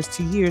this first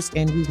 2 years,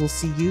 and we will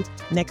see you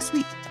next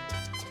week.